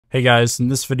Hey guys, in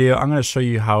this video, I'm going to show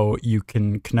you how you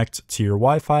can connect to your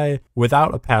Wi-Fi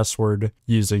without a password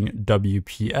using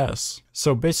WPS.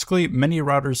 So basically, many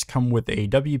routers come with a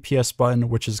WPS button,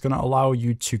 which is going to allow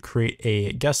you to create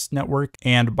a guest network.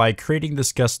 And by creating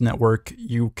this guest network,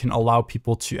 you can allow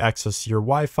people to access your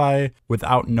Wi-Fi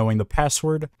without knowing the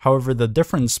password. However, the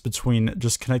difference between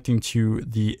just connecting to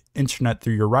the internet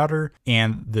through your router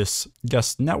and this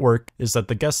guest network is that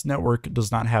the guest network does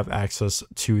not have access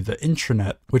to the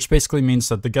intranet, which basically means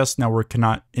that the guest network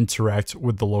cannot interact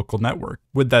with the local network.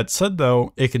 With that said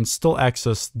though, it can still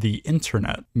access the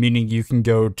internet, meaning you can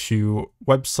go to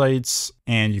websites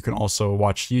and you can also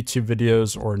watch YouTube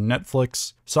videos or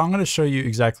Netflix. So I'm going to show you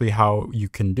exactly how you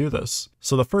can do this.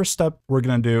 So the first step we're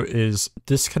going to do is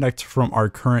disconnect from our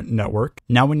current network.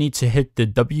 Now we need to hit the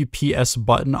WPS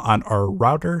button on our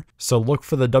router. So look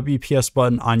for the WPS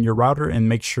button on your router and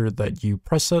make sure that you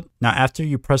press it. Now after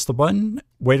you press the button,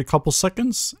 wait a couple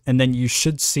seconds, and then you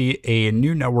should see a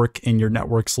new network in your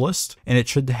networks list, and it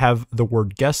should have the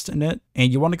word guest in it.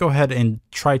 And you want to go ahead and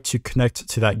try to connect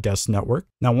to that guest network.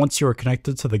 Now, once you are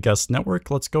connected to the guest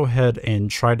network, let's go ahead and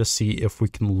try to see if we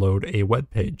can load a web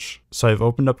page. So I've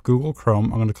opened up Google Chrome.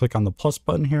 I'm going to click on the plus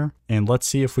button here, and let's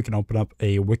see if we can open up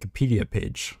a Wikipedia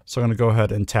page. So I'm going to go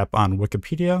ahead and tap on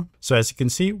Wikipedia. So as you can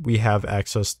see, we have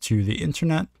access to the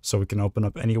internet, so we can open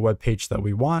up any web page that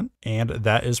we want, and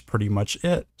that is pretty much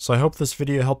it. So I hope this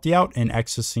video helped you out in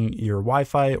accessing your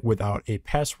Wi-Fi without a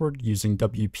password using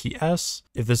WPS.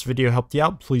 If this video helped you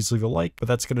out, please leave a like, but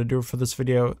that's going to do it for this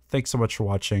video. Thanks so much for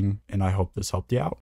watching, and I hope this helped you out.